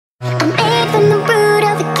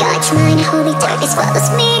holy darkness follows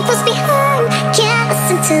me, close behind. Can't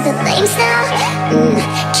listen to the lames now.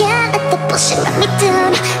 Can't let the bullshit run me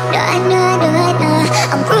down. No, I know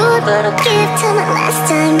I'm rude, but I'll give till my last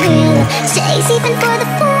time. Real love stays even for the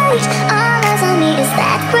fight. All eyes on me, is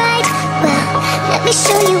that right? Well, let me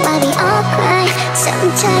show you why we all cry.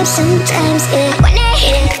 Sometimes, yeah. One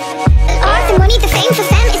day, the art, the money, the fame, for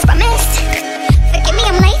fam is promised. Forgive me,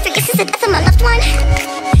 I'm late, forget this is the death of my loved one.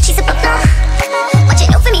 She's above now, watching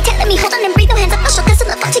over me, telling me hold on and breathe. No hands up my shoulders, and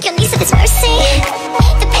love onto your knees of his mercy.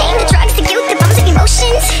 The pain, the drugs, the guilt, the bums of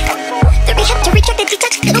emotions. The rehab to retract, the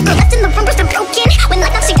detox. Little girl left in the room, bruised and broken. When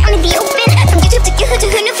life knocks you down in the open. From YouTube to you, to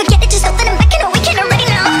who knew, forget it, just know that I'm back and awaken already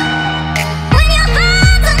now. When your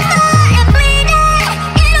heart's on fire and bleeding,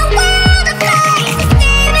 in a world of lies,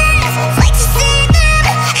 demons fight to see them.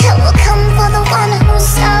 Hell will come for the one who's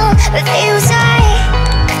so refusing.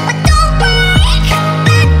 But don't break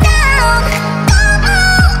back down, don't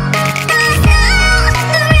move, cause now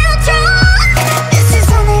the real truth. This is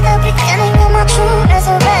only the beginning of my true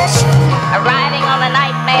resurrection. Arriving on a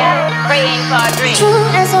nightmare, praying for a dream. True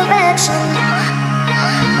resurrection.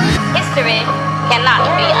 History cannot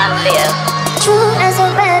be unlived. True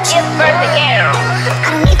resurrection. Give birth again. I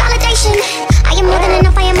don't need validation. I am more than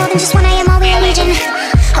enough, I am more than just one, I am all we are legion.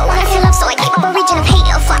 Oh, I feel love, so I keep up a region of hate.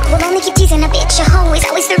 Oh fuck, we'll only keep teasing a bitch. Your hoe is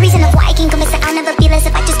always the reason of why I can't convince that I'll never be less.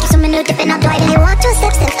 If I just keep swimming or dipping, I'll dive. And I walked 2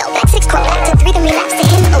 steps, then fell back 6, crawl back to 3, then relapse to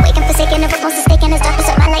him. Awake and forsaken, never most mistaken. As darkness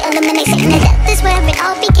of my light illuminates it. And death is where it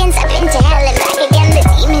all begins. I've been to hell and back again. The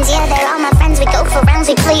demons, yeah, they're all my friends. We go for rounds,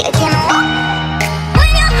 we play again.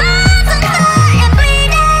 When your heart's on fire and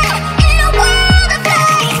bleeding, in a world of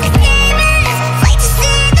lies, demons fight to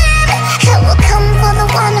see them. Hell will come for the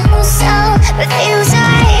one who's so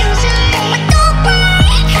refusing. But don't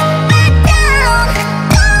break back down,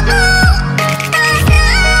 don't move, cause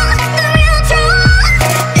now the real truth.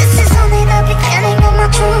 This is only the beginning of my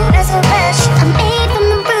true resurrection. I'm made from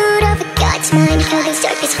the root of a God's mind. All these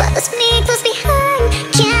darkness follows me, close behind.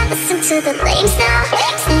 Can't listen to the lames now.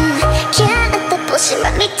 Can't let the bullshit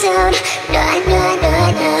run me down. No, I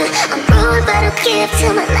know I'm rude, but I'll give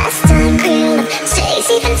till my last time. Real love stays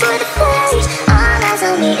even for the fight. All eyes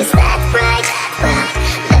on me, is that right? Well,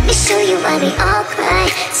 let me show you why we all cry.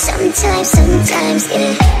 Sometimes,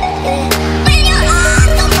 yeah.